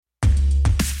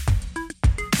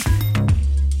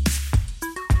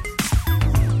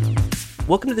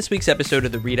Welcome to this week's episode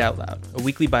of the Read Out Loud, a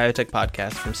weekly biotech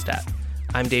podcast from STAT.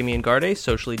 I'm Damian Garde,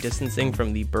 socially distancing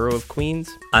from the borough of Queens.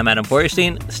 I'm Adam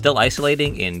Feuerstein, still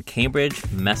isolating in Cambridge,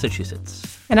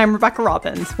 Massachusetts. And I'm Rebecca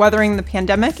Robbins, weathering the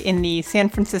pandemic in the San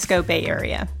Francisco Bay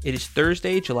Area. It is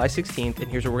Thursday, July 16th, and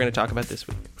here's what we're going to talk about this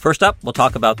week. First up, we'll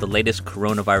talk about the latest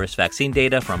coronavirus vaccine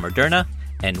data from Moderna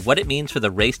and what it means for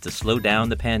the race to slow down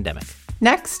the pandemic.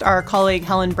 Next, our colleague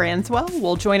Helen Branswell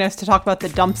will join us to talk about the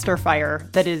dumpster fire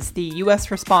that is the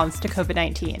U.S. response to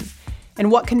COVID-19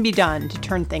 and what can be done to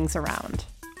turn things around.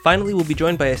 Finally, we'll be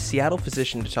joined by a Seattle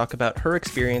physician to talk about her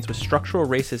experience with structural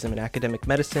racism in academic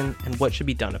medicine and what should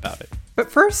be done about it. But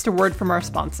first, a word from our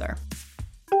sponsor.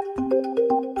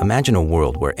 Imagine a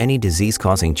world where any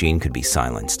disease-causing gene could be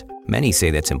silenced. Many say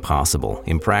that's impossible,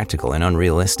 impractical, and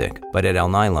unrealistic. But at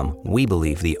Alnylam, we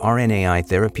believe the RNAi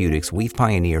therapeutics we've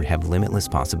pioneered have limitless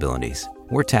possibilities.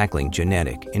 We're tackling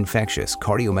genetic, infectious,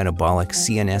 cardiometabolic,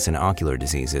 CNS, and ocular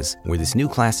diseases, where this new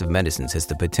class of medicines has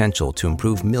the potential to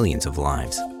improve millions of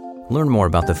lives. Learn more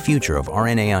about the future of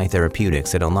RNAi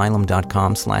therapeutics at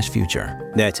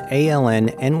alnylam.com/future. That's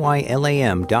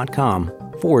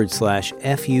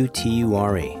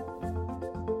ALNYLAM.com/FUTURE.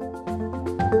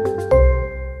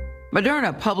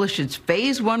 Moderna published its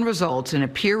phase 1 results in a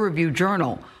peer-reviewed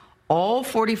journal. All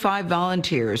 45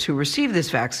 volunteers who received this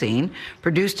vaccine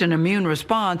produced an immune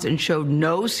response and showed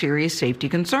no serious safety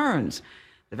concerns.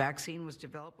 The vaccine was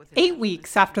developed with 8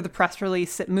 weeks after the press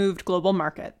release that moved global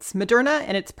markets, Moderna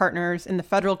and its partners in the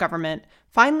federal government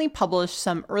finally published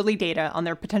some early data on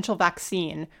their potential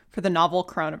vaccine for the novel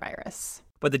coronavirus.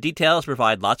 But the details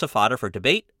provide lots of fodder for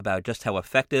debate about just how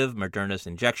effective Moderna's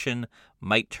injection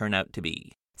might turn out to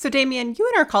be. So, Damian, you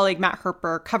and our colleague Matt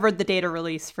Herper covered the data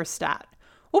release for STAT.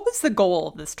 What was the goal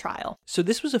of this trial? So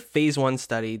this was a phase 1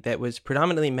 study that was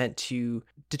predominantly meant to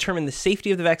determine the safety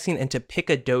of the vaccine and to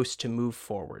pick a dose to move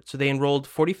forward. So they enrolled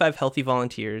 45 healthy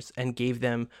volunteers and gave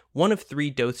them one of 3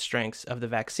 dose strengths of the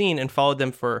vaccine and followed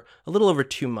them for a little over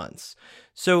 2 months.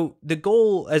 So the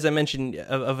goal, as I mentioned,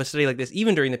 of a study like this,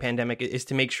 even during the pandemic, is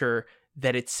to make sure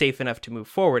that it's safe enough to move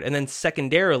forward. And then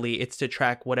secondarily, it's to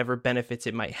track whatever benefits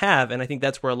it might have. And I think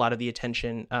that's where a lot of the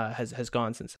attention has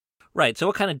gone since. Right. So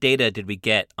what kind of data did we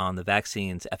get on the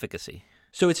vaccine's efficacy?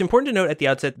 So it's important to note at the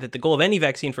outset that the goal of any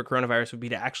vaccine for coronavirus would be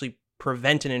to actually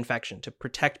prevent an infection, to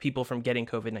protect people from getting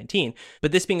COVID-19.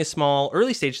 But this being a small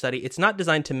early stage study, it's not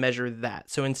designed to measure that.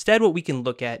 So instead, what we can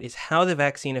look at is how the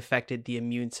vaccine affected the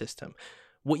immune system.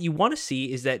 What you want to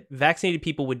see is that vaccinated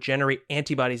people would generate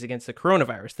antibodies against the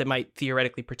coronavirus that might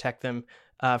theoretically protect them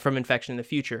from infection in the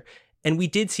future. And we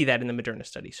did see that in the Moderna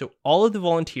study. So all of the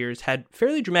volunteers had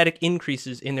fairly dramatic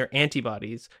increases in their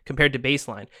antibodies compared to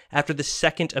baseline after the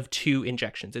second of 2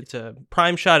 injections. It's a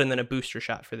prime shot and then a booster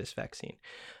shot for this vaccine.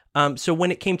 So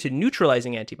when it came to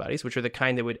neutralizing antibodies, which are the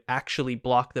kind that would actually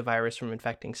block the virus from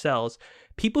infecting cells,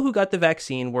 people who got the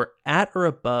vaccine were at or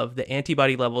above the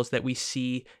antibody levels that we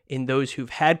see in those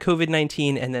who've had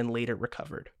COVID-19 and then later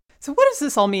recovered. So what does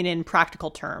this all mean in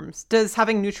practical terms? Does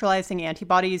having neutralizing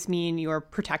antibodies mean you're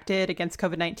protected against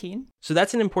COVID-19? So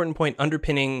that's an important point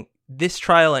underpinning this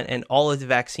trial and all of the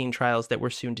vaccine trials that we're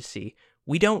soon to see.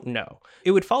 We don't know.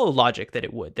 It would follow logic that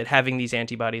it would, that having these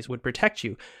antibodies would protect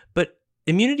you. But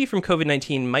immunity from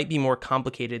COVID-19 might be more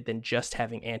complicated than just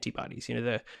having antibodies. You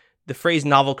know, the phrase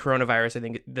novel coronavirus, I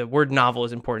think the word novel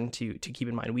is important to keep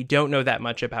in mind. We don't know that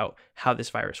much about how this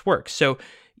virus works. So,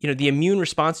 you know, the immune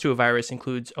response to a virus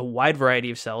includes a wide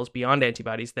variety of cells beyond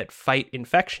antibodies that fight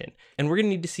infection. And we're going to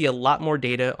need to see a lot more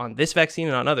data on this vaccine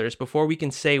and on others before we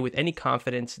can say with any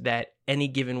confidence that any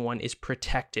given one is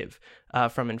protective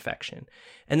from infection.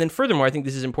 And then furthermore, I think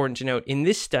this is important to note, in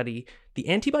this study, the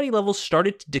antibody levels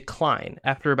started to decline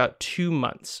after about 2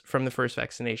 months from the first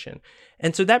vaccination.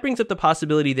 And so that brings up the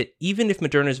possibility that even if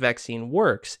Moderna's vaccine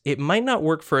works, it might not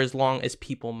work for as long as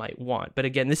people might want. But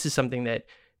again, this is something that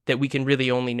we can really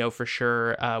only know for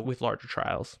sure with larger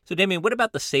trials. So, Damian, what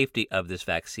about the safety of this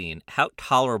vaccine? How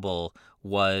tolerable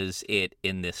was it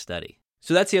in this study?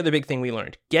 So that's the other big thing we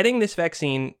learned. Getting this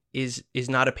vaccine is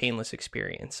not a painless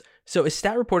experience. So as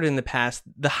STAT reported in the past,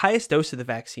 the highest dose of the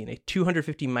vaccine, a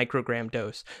 250 microgram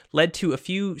dose, led to a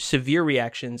few severe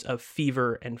reactions of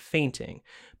fever and fainting.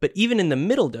 But even in the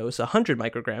middle dose, 100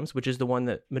 micrograms, which is the one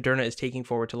that Moderna is taking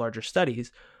forward to larger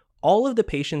studies, all of the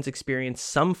patients experienced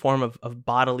some form of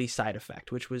bodily side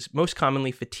effect, which was most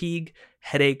commonly fatigue,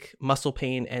 headache, muscle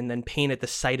pain, and then pain at the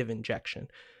site of injection.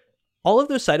 All of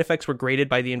those side effects were graded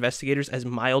by the investigators as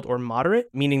mild or moderate,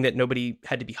 meaning that nobody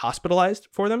had to be hospitalized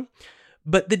for them.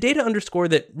 But the data underscore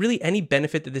that really any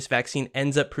benefit that this vaccine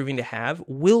ends up proving to have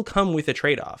will come with a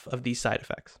trade-off of these side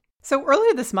effects. So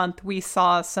earlier this month, we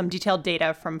saw some detailed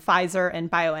data from Pfizer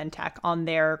and BioNTech on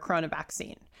their corona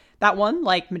vaccine. That one,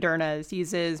 like Moderna's,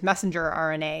 uses messenger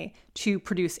RNA to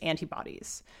produce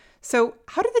antibodies. So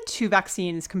how do the two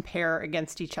vaccines compare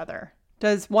against each other?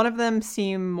 Does one of them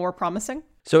seem more promising?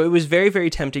 So it was very,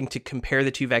 very tempting to compare the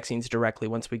two vaccines directly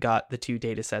once we got the two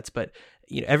data sets. But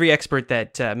every expert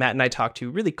that Matt and I talked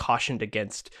to really cautioned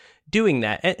against doing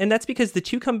that. And that's because the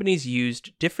two companies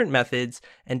used different methods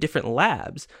and different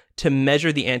labs to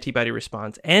measure the antibody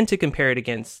response and to compare it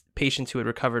against patients who had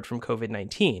recovered from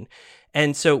COVID-19.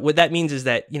 And so what that means is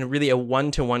that, really a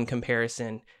one-to-one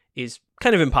comparison is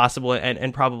kind of impossible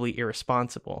and probably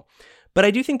irresponsible. But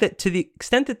I do think that to the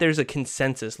extent that there's a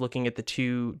consensus looking at the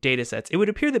two data sets, it would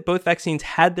appear that both vaccines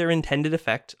had their intended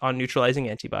effect on neutralizing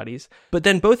antibodies, but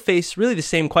then both face really the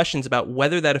same questions about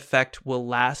whether that effect will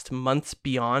last months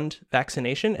beyond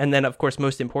vaccination, and then, of course,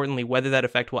 most importantly, whether that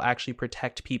effect will actually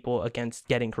protect people against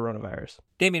getting coronavirus.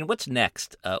 Damien, what's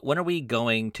next? When are we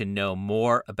going to know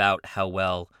more about how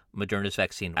well Moderna's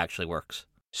vaccine actually works?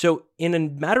 So in a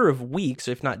matter of weeks,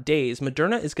 if not days,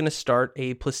 Moderna is going to start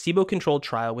a placebo-controlled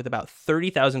trial with about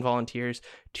 30,000 volunteers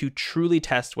to truly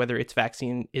test whether its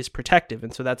vaccine is protective.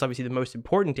 And so that's obviously the most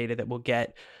important data that we'll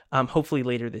get hopefully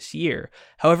later this year.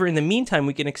 However, in the meantime,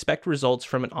 we can expect results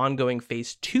from an ongoing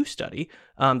phase 2 study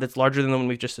that's larger than the one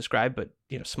we've just described, but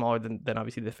smaller than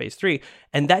obviously the phase 3.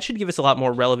 And that should give us a lot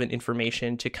more relevant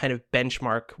information to kind of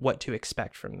benchmark what to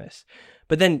expect from this.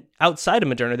 But then outside of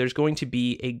Moderna, there's going to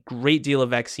be a great deal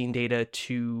of vaccine data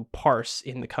to parse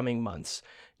in the coming months.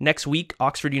 Next week,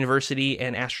 Oxford University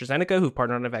and AstraZeneca, who've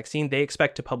partnered on a vaccine, they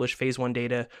expect to publish phase 1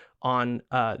 data on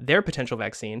their potential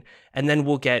vaccine. And then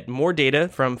we'll get more data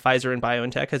from Pfizer and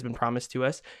BioNTech, has been promised to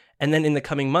us. And then in the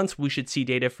coming months, we should see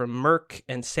data from Merck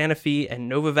and Sanofi and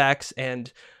Novavax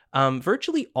and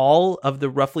virtually all of the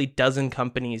roughly dozen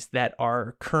companies that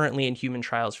are currently in human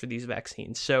trials for these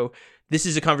vaccines. So this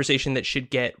is a conversation that should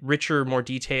get richer, more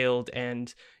detailed,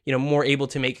 and more able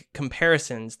to make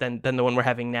comparisons than the one we're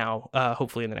having now,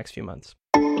 hopefully in the next few months.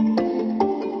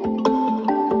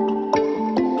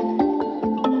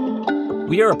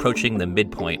 We are approaching the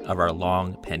midpoint of our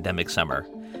long pandemic summer,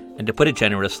 and to put it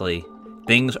generously,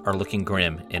 things are looking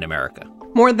grim in America.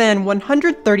 More than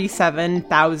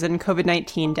 137,000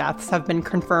 COVID-19 deaths have been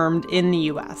confirmed in the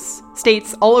U.S.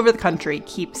 States all over the country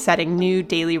keep setting new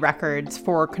daily records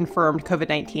for confirmed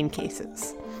COVID-19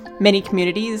 cases. Many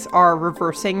communities are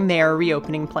reversing their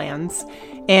reopening plans,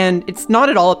 and it's not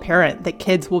at all apparent that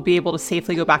kids will be able to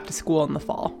safely go back to school in the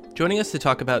fall. Joining us to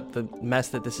talk about the mess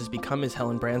that this has become is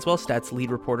Helen Branswell, Stats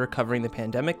lead reporter covering the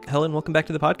pandemic. Helen, welcome back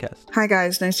to the podcast. Hi,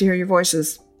 guys. Nice to hear your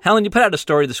voices. Helen, you put out a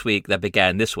story this week that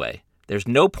began this way. There's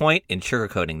no point in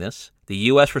sugarcoating this. The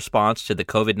U.S. response to the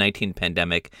COVID-19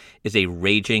 pandemic is a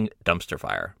raging dumpster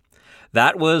fire.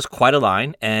 That was quite a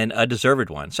line and a deserved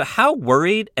one. So how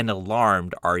worried and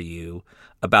alarmed are you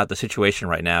about the situation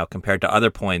right now compared to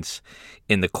other points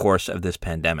in the course of this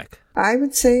pandemic? I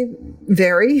would say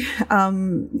very.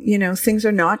 Things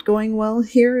are not going well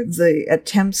here. The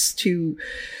attempts to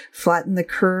flatten the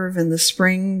curve in the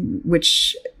spring,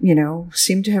 which,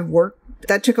 seem to have worked,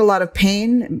 that took a lot of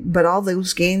pain, but all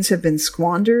those gains have been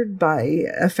squandered by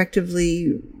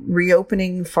effectively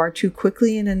reopening far too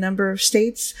quickly in a number of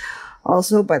states.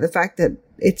 Also by the fact that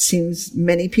it seems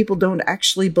many people don't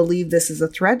actually believe this is a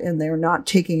threat and they're not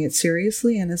taking it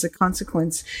seriously. And as a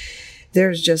consequence,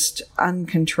 there's just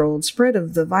uncontrolled spread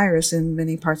of the virus in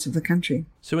many parts of the country.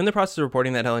 So in the process of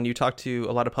reporting that, Helen, you talked to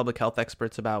a lot of public health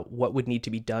experts about what would need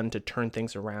to be done to turn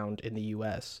things around in the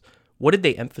U.S. What did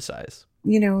they emphasize?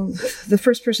 The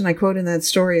first person I quote in that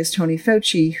story is Tony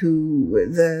Fauci,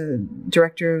 the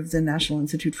director of the National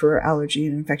Institute for Allergy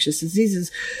and Infectious Diseases,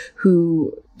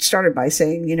 who started by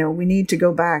saying, we need to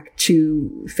go back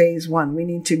to phase 1. We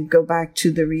need to go back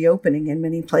to the reopening in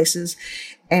many places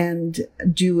and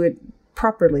do it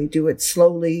properly, do it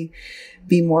slowly,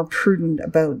 be more prudent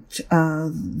about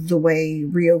the way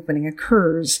reopening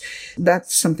occurs.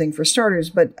 That's something for starters.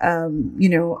 But,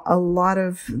 a lot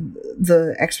of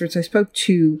the experts I spoke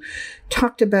to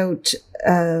talked about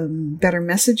better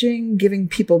messaging, giving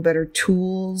people better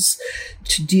tools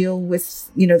to deal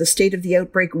with, the state of the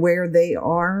outbreak where they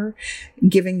are,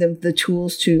 giving them the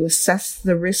tools to assess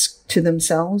the risk to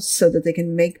themselves so that they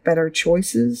can make better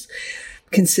choices.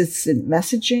 Consistent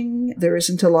messaging. There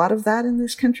isn't a lot of that in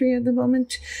this country at the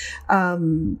moment.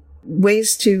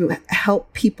 Ways to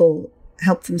help people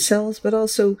help themselves, but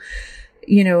also,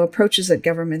 approaches that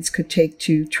governments could take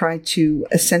to try to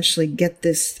essentially get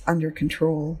this under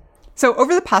control. So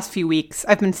over the past few weeks,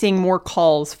 I've been seeing more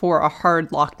calls for a hard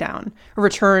lockdown, a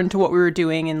return to what we were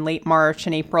doing in late March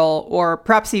and April, or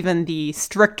perhaps even the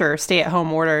stricter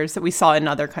stay-at-home orders that we saw in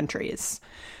other countries.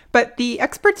 But the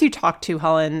experts you talked to,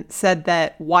 Helen, said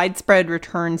that widespread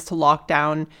returns to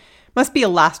lockdown must be a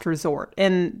last resort,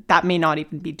 and that may not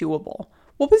even be doable.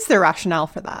 What was their rationale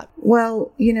for that?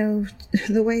 Well,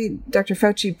 the way Dr.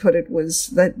 Fauci put it was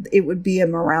that it would be a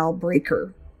morale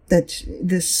breaker, that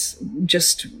this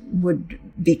just would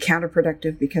be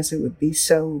counterproductive because it would be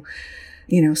so,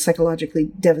 psychologically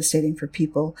devastating for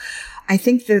people. I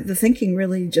think that the thinking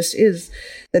really just is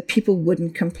that people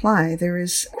wouldn't comply. There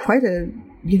is quite a,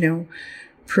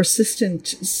 persistent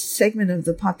segment of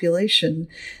the population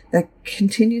that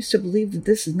continues to believe that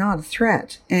this is not a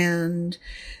threat, and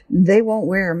they won't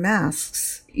wear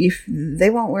masks. If they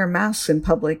won't wear masks in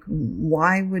public,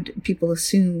 why would people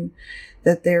assume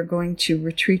that they're going to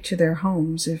retreat to their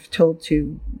homes if told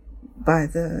to by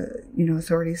the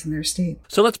authorities in their state?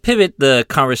 So let's pivot the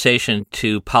conversation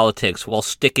to politics while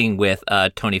sticking with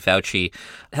Tony Fauci.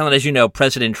 Helen, as you know,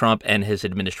 President Trump and his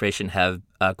administration have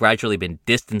gradually been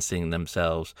distancing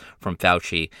themselves from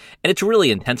Fauci, and it's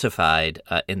really intensified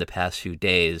in the past few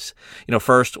days.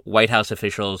 First, White House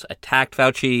officials attacked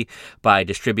Fauci by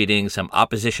distributing some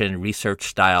opposition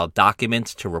research-style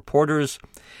documents to reporters,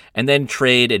 and then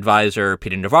trade advisor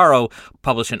Peter Navarro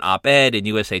published an op-ed in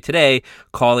USA Today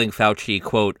calling Fauci,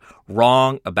 quote,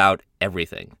 wrong about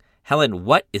everything. Helen,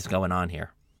 what is going on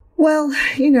here? Well,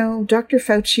 Dr.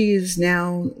 Fauci is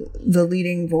now the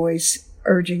leading voice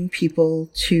urging people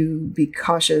to be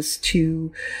cautious,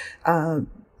 to,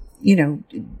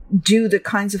 do the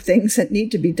kinds of things that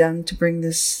need to be done to bring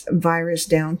this virus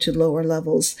down to lower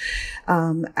levels.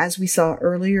 As we saw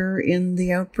earlier in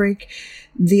the outbreak,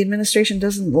 the administration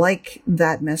doesn't like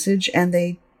that message, and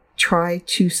they try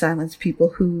to silence people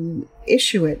who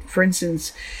issue it. For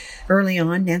instance, early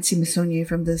on, Nancy Messonnier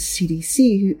from the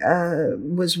CDC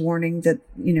was warning that,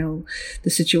 the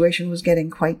situation was getting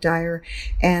quite dire,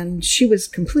 and she was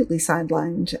completely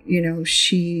sidelined.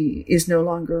 She is no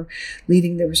longer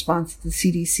leading the response to the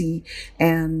CDC,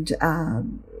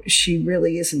 and she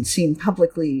really isn't seen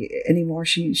publicly anymore.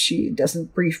 She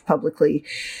doesn't brief publicly.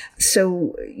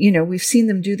 So, we've seen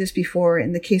them do this before.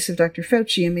 In the case of Dr.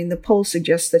 Fauci, the poll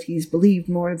suggests that he's believed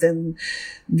more than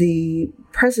the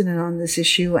president on this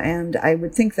issue, and I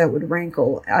would think that would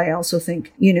rankle. I also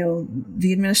think,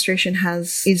 the administration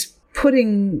is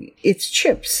putting its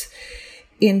chips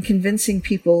in convincing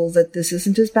people that this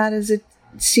isn't as bad as it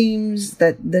seems,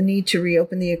 that the need to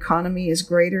reopen the economy is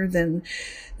greater than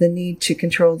the need to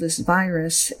control this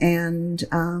virus. And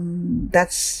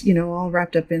that's, all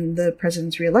wrapped up in the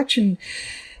president's reelection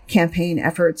campaign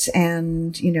efforts.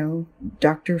 And,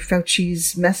 Dr.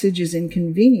 Fauci's message is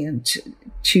inconvenient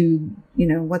to,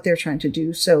 what they're trying to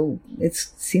do. So it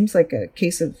seems like a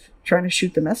case of trying to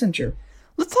shoot the messenger.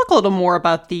 Let's talk a little more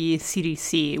about the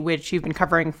CDC, which you've been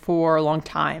covering for a long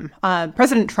time.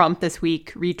 President Trump this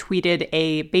week retweeted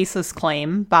a baseless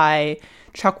claim by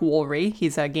Chuck Woolery,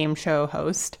 he's a game show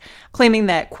host, claiming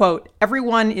that, quote,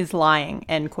 everyone is lying,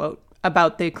 end quote,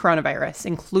 about the coronavirus,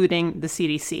 including the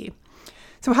CDC.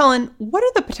 So, Helen, what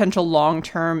are the potential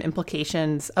long-term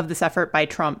implications of this effort by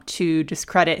Trump to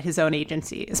discredit his own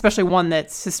agency, especially one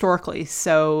that's historically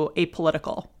so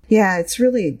apolitical? Yeah, it's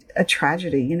really a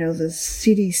tragedy. The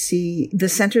CDC, the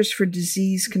Centers for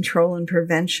Disease Control and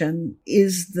Prevention,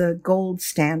 is the gold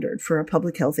standard for a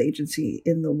public health agency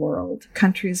in the world.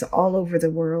 Countries all over the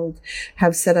world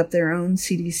have set up their own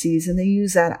CDCs, and they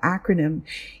use that acronym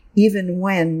even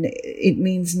when it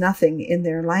means nothing in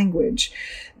their language,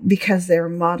 because they're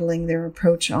modeling their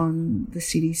approach on the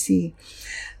CDC.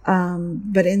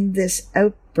 But in this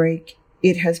outbreak,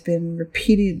 it has been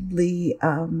repeatedly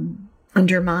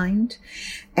undermined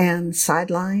and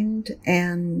sidelined,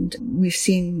 and we've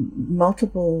seen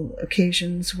multiple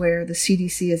occasions where the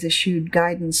CDC has issued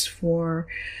guidance for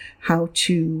how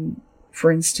to,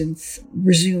 for instance,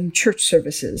 resume church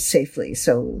services safely.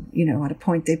 So, at a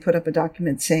point they put up a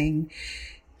document saying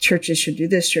churches should do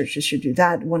this, churches should do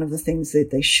that. One of the things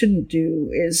that they shouldn't do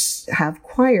is have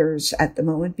choirs at the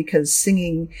moment, because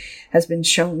singing has been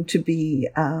shown to be,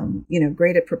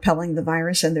 great at propelling the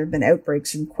virus, and there have been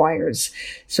outbreaks in choirs.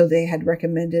 So they had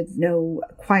recommended no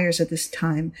choirs at this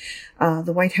time.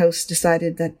 The White House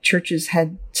decided that churches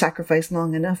had sacrificed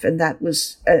long enough, and that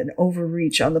was an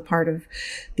overreach on the part of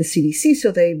the CDC.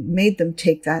 So they made them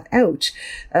take that out.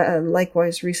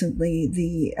 Likewise, recently,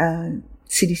 the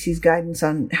CDC's guidance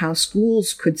on how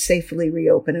schools could safely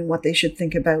reopen and what they should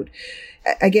think about.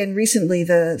 Again, recently,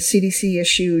 the CDC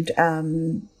issued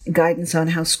guidance on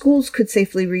how schools could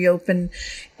safely reopen,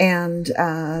 and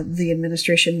the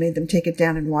administration made them take it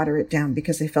down and water it down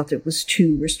because they felt it was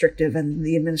too restrictive, and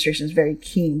the administration is very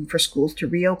keen for schools to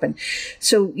reopen.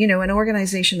 So, an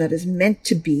organization that is meant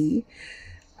to be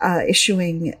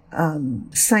issuing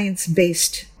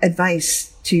science-based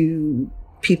advice to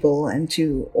people and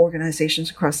to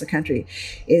organizations across the country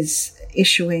is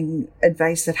issuing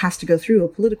advice that has to go through a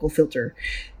political filter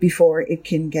before it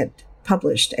can get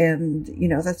published. And,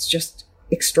 that's just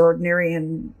extraordinary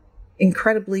and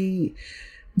incredibly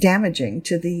damaging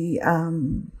to the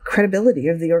credibility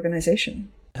of the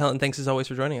organization. Helen, thanks as always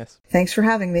for joining us. Thanks for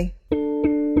having me.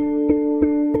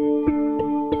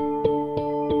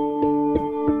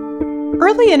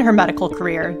 Early in her medical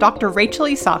career, Dr. Rachel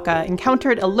Isaka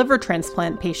encountered a liver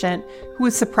transplant patient who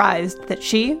was surprised that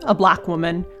she, a Black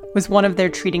woman, was one of their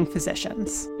treating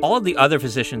physicians. All of the other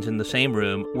physicians in the same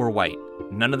room were white.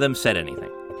 None of them said anything.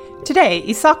 Today,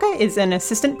 Isaka is an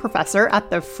assistant professor at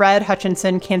the Fred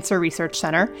Hutchinson Cancer Research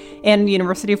Center and the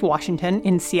University of Washington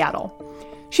in Seattle.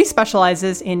 She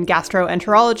specializes in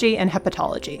gastroenterology and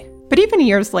hepatology. But even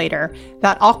years later,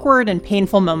 that awkward and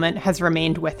painful moment has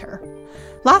remained with her.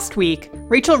 Last week,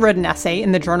 Rachel wrote an essay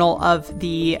in the Journal of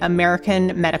the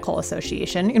American Medical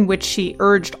Association in which she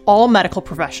urged all medical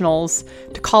professionals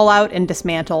to call out and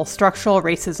dismantle structural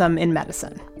racism in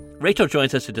medicine. Rachel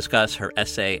joins us to discuss her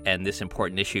essay and this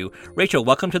important issue. Rachel,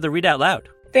 welcome to the Read Out Loud.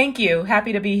 Thank you.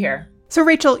 Happy to be here. So,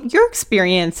 Rachel, your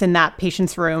experience in that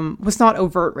patient's room was not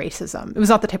overt racism. It was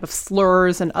not the type of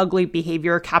slurs and ugly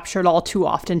behavior captured all too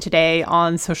often today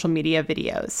on social media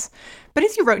videos. But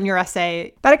as you wrote in your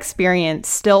essay, that experience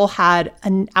still had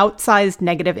an outsized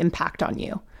negative impact on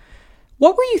you.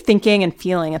 What were you thinking and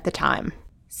feeling at the time?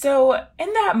 So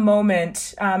in that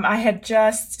moment, I had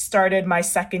just started my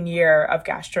second year of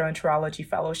gastroenterology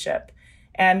fellowship.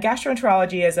 And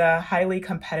gastroenterology is a highly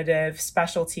competitive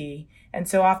specialty. And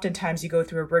so oftentimes you go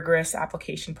through a rigorous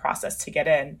application process to get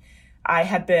in. I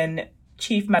had been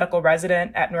chief medical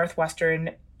resident at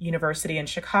Northwestern University in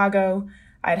Chicago.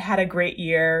 I'd had a great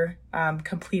year,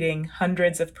 completing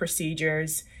hundreds of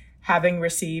procedures, having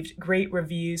received great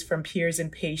reviews from peers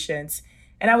and patients.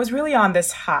 And I was really on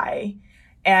this high.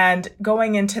 And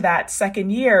going into that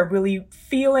second year, really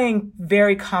feeling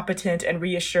very competent and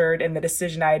reassured in the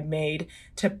decision I had made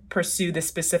to pursue this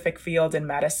specific field in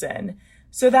medicine.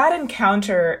 So that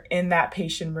encounter in that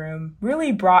patient room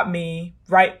really brought me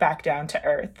right back down to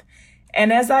earth.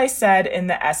 And as I said in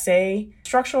the essay,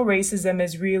 structural racism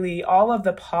is really all of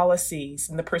the policies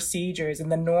and the procedures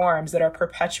and the norms that are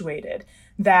perpetuated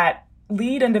that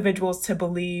lead individuals to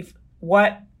believe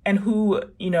what and who,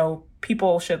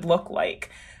 people should look like.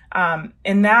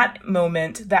 In that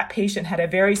moment, that patient had a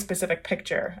very specific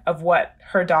picture of what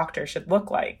her doctor should look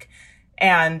like.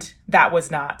 And that was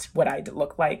not what I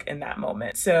looked like in that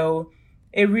moment. So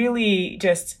it really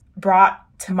just brought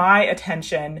to my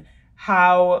attention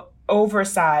how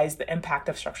oversized the impact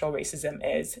of structural racism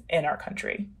is in our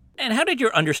country. And how did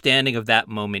your understanding of that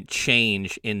moment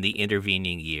change in the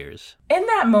intervening years? In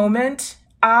that moment,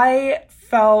 I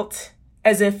felt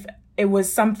as if it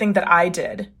was something that I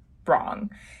did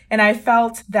wrong. And I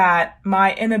felt that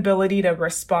my inability to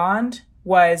respond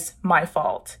was my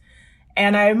fault.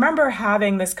 And I remember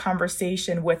having this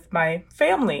conversation with my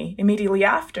family immediately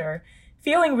after,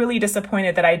 feeling really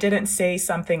disappointed that I didn't say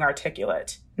something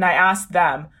articulate. And I asked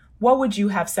them, what would you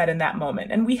have said in that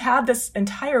moment? And we had this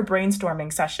entire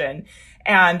brainstorming session,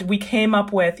 and we came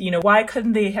up with, why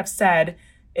couldn't they have said,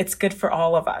 it's good for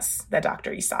all of us that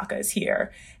Dr. Isaka is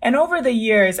here. And over the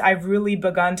years, I've really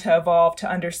begun to evolve to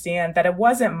understand that it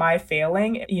wasn't my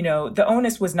failing. The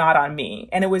onus was not on me.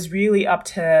 And it was really up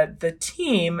to the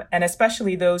team, and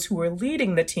especially those who were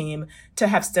leading the team, to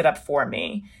have stood up for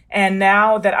me. And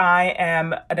now that I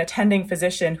am an attending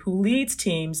physician who leads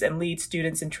teams and leads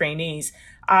students and trainees,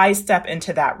 I step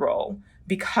into that role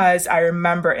because I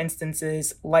remember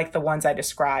instances like the ones I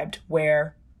described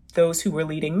where those who were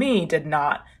leading me did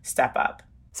not step up.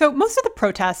 So most of the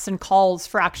protests and calls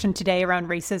for action today around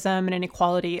racism and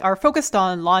inequality are focused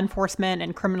on law enforcement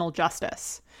and criminal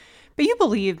justice. But you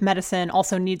believe medicine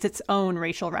also needs its own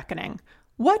racial reckoning.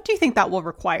 What do you think that will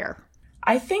require?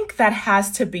 I think that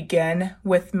has to begin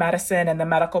with medicine and the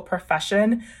medical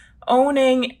profession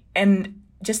owning and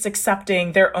just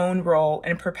accepting their own role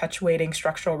in perpetuating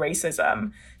structural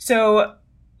racism. So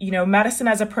medicine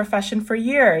as a profession for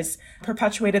years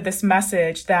perpetuated this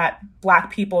message that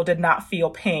Black people did not feel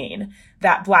pain,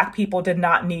 that Black people did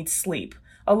not need sleep.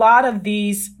 A lot of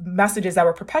these messages that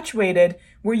were perpetuated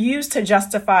were used to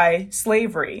justify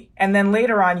slavery, and then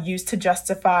later on used to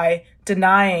justify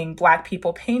denying Black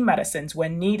people pain medicines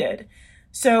when needed.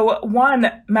 So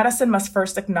one, medicine must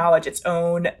first acknowledge its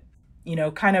own,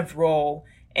 kind of role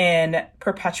in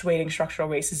perpetuating structural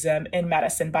racism in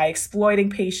medicine by exploiting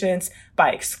patients,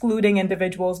 by excluding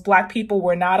individuals. Black people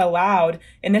were not allowed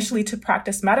initially to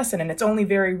practice medicine. And it's only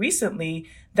very recently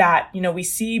that, we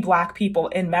see Black people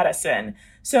in medicine.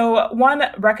 So one,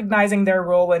 recognizing their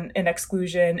role in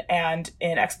exclusion and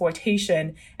in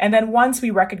exploitation. And then once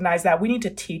we recognize that, we need to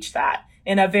teach that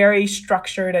in a very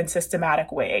structured and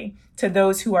systematic way to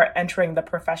those who are entering the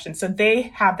profession. So they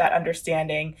have that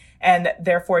understanding and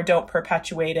therefore don't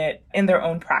perpetuate it in their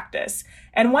own practice.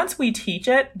 And once we teach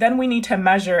it, then we need to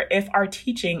measure if our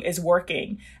teaching is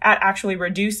working at actually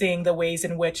reducing the ways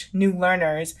in which new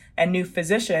learners and new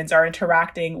physicians are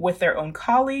interacting with their own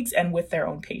colleagues and with their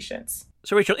own patients.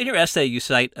 So, Rachel, in your essay, you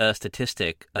cite a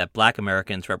statistic that Black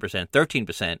Americans represent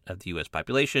 13% of the U.S.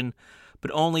 population, but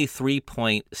only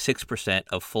 3.6%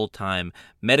 of full-time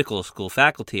medical school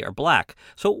faculty are Black.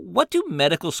 So what do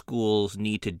medical schools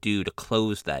need to do to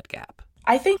close that gap?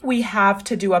 I think we have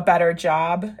to do a better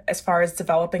job as far as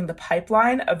developing the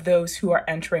pipeline of those who are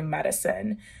entering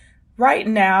medicine. Right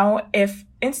now, if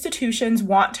institutions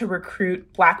want to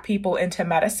recruit Black people into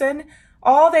medicine,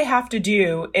 all they have to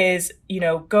do is,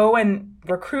 go and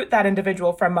recruit that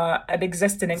individual from an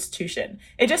existing institution.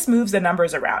 It just moves the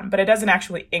numbers around, but it doesn't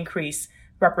actually increase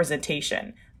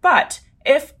representation. But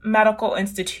if medical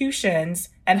institutions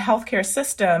and healthcare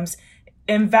systems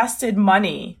invested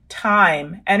money,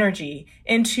 time, energy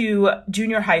into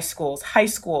junior high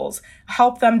schools,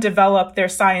 help them develop their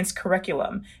science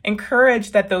curriculum,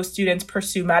 encourage that those students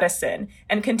pursue medicine,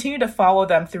 and continue to follow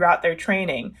them throughout their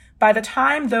training, by the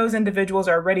time those individuals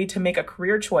are ready to make a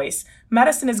career choice,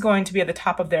 medicine is going to be at the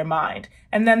top of their mind.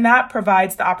 And then that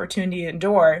provides the opportunity and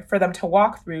door for them to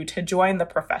walk through to join the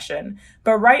profession.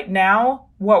 But right now,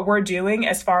 what we're doing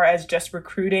as far as just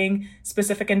recruiting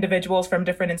specific individuals from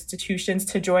different institutions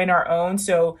to join our own,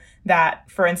 so that,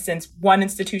 for instance, one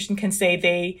institution can say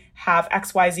they have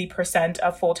XYZ%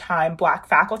 of full-time Black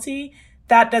faculty,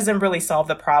 that doesn't really solve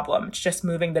the problem. It's just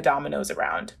moving the dominoes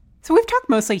around. So we've talked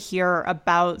mostly here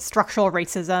about structural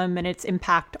racism and its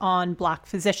impact on Black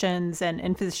physicians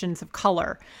and physicians of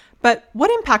color. But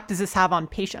what impact does this have on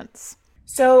patients?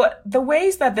 So the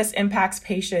ways that this impacts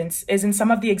patients is in some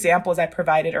of the examples I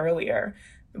provided earlier.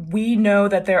 We know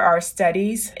that there are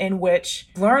studies in which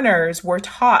learners were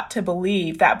taught to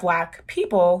believe that Black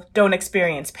people don't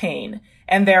experience pain.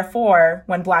 And therefore,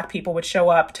 when Black people would show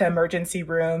up to emergency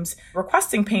rooms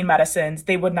requesting pain medicines,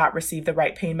 they would not receive the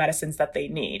right pain medicines that they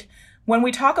need. When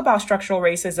we talk about structural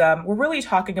racism, we're really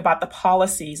talking about the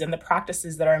policies and the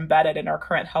practices that are embedded in our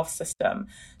current health system.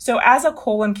 So as a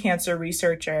colon cancer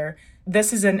researcher,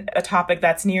 this is a topic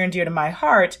that's near and dear to my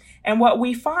heart. And what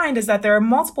we find is that there are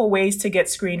multiple ways to get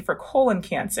screened for colon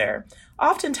cancer.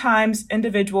 Oftentimes,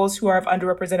 individuals who are of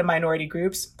underrepresented minority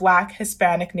groups, Black,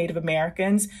 Hispanic, Native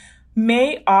Americans,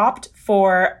 may opt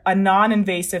for a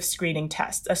non-invasive screening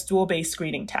test, a stool-based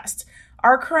screening test.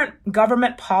 Our current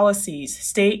government policies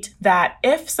state that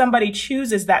if somebody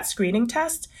chooses that screening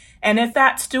test, and if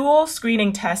that stool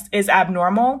screening test is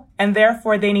abnormal, and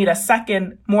therefore they need a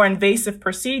second, more invasive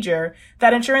procedure,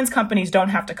 that insurance companies don't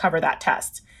have to cover that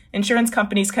test. Insurance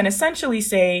companies can essentially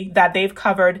say that they've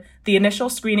covered the initial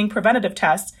screening preventative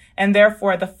test, and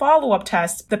therefore the follow-up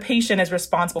test, the patient is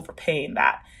responsible for paying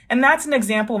that. And that's an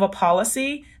example of a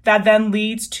policy that then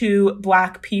leads to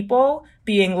Black people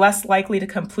being less likely to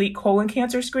complete colon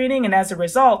cancer screening. And as a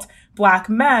result, Black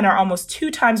men are almost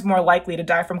 2 times more likely to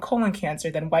die from colon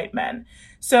cancer than white men.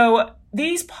 So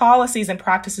these policies and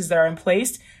practices that are in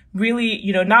place really,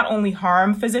 not only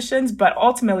harm physicians, but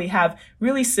ultimately have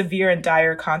really severe and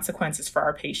dire consequences for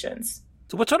our patients.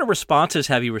 So what sort of responses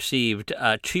have you received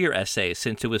to your essay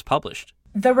since it was published?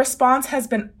 The response has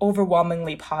been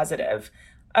overwhelmingly positive.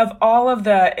 Of all of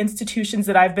the institutions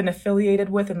that I've been affiliated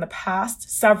with in the past,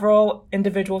 several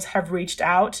individuals have reached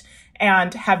out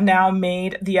and have now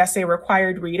made the essay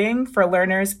required reading for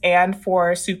learners and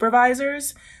for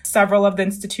supervisors. Several of the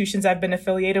institutions I've been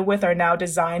affiliated with are now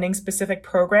designing specific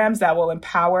programs that will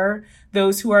empower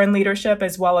those who are in leadership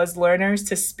as well as learners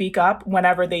to speak up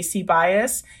whenever they see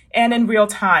bias and in real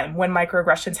time when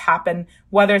microaggressions happen,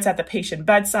 whether it's at the patient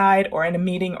bedside or in a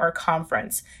meeting or a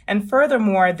conference. And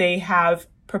furthermore, they have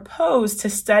proposed to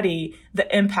study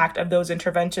the impact of those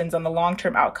interventions on the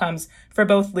long-term outcomes for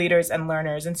both leaders and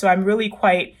learners. And so I'm really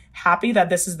quite happy that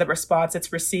this is the response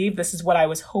it's received. This is what I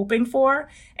was hoping for.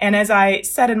 And as I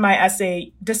said in my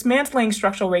essay, dismantling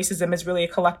structural racism is really a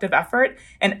collective effort,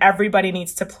 and everybody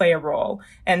needs to play a role.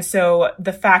 And so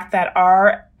the fact that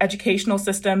our educational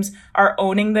systems are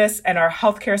owning this and our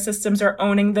healthcare systems are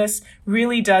owning this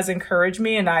really does encourage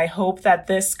me. And I hope that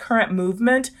this current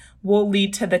movement will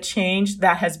lead to the change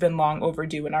that has been long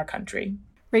overdue in our country.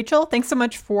 Rachel, thanks so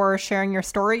much for sharing your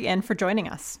story and for joining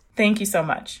us. Thank you so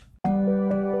much.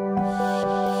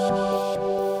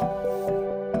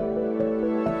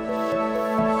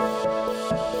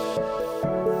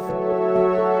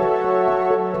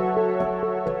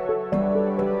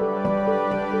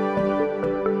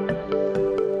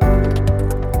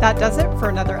 That does it for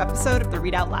another episode of the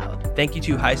Read Out Loud. Thank you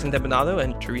to Hyacinth Ebonado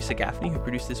and Teresa Gaffney, who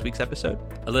produced this week's episode.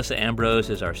 Alyssa Ambrose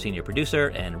is our senior producer,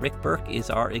 and Rick Burke is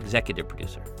our executive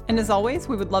producer. And as always,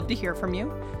 we would love to hear from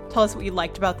you. Tell us what you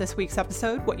liked about this week's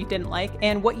episode, what you didn't like,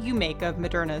 and what you make of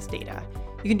Moderna's data.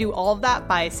 You can do all of that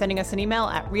by sending us an email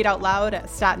at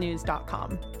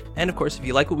readoutloud@statnews.com. And of course, if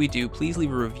you like what we do, please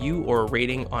leave a review or a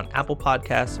rating on Apple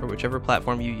Podcasts or whichever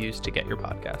platform you use to get your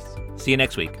podcasts. See you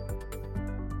next week.